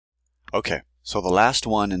Okay, so the last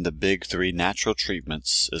one in the big three natural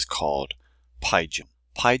treatments is called Pygeum.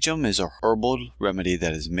 Pygeum is a herbal remedy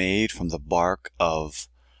that is made from the bark of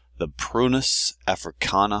the Prunus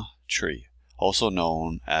africana tree, also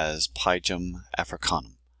known as Pygeum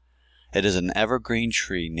africanum. It is an evergreen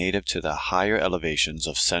tree native to the higher elevations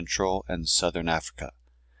of Central and Southern Africa.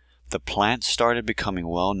 The plant started becoming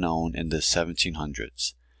well known in the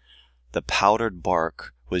 1700s. The powdered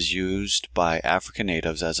bark was used by African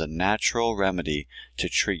natives as a natural remedy to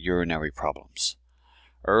treat urinary problems.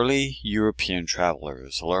 Early European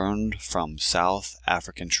travelers learned from South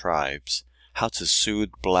African tribes how to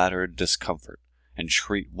soothe bladder discomfort and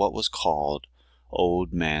treat what was called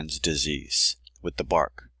old man's disease with the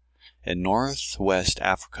bark. In northwest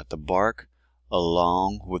Africa, the bark,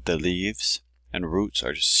 along with the leaves and roots,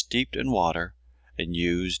 are steeped in water and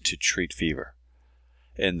used to treat fever.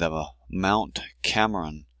 In the Mount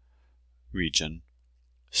Cameroon region,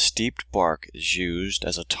 steeped bark is used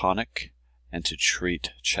as a tonic and to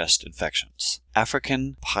treat chest infections.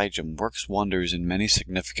 African Pygeum works wonders in many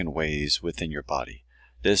significant ways within your body.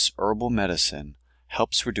 This herbal medicine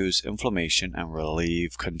helps reduce inflammation and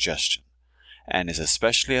relieve congestion, and is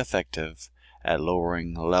especially effective at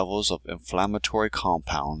lowering levels of inflammatory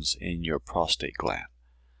compounds in your prostate gland.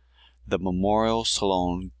 The Memorial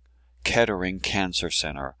Sloan Kettering Cancer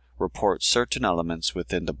Center reports certain elements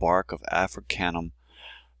within the bark of africanum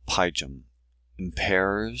Pygeum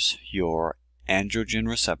impairs your androgen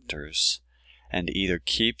receptors and either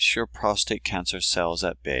keeps your prostate cancer cells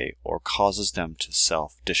at bay or causes them to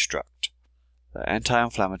self-destruct. The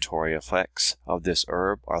anti-inflammatory effects of this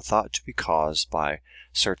herb are thought to be caused by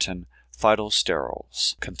certain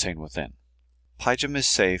phytosterols contained within. Pygeum is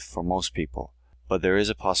safe for most people, but there is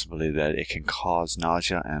a possibility that it can cause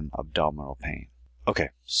nausea and abdominal pain. Okay,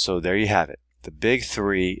 so there you have it. The big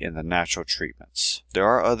three in the natural treatments. There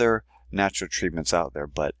are other natural treatments out there,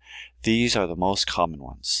 but these are the most common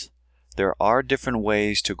ones. There are different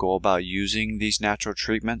ways to go about using these natural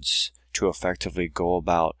treatments to effectively go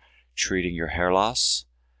about treating your hair loss,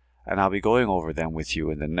 and I'll be going over them with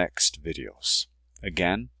you in the next videos.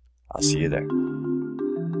 Again, I'll see you there.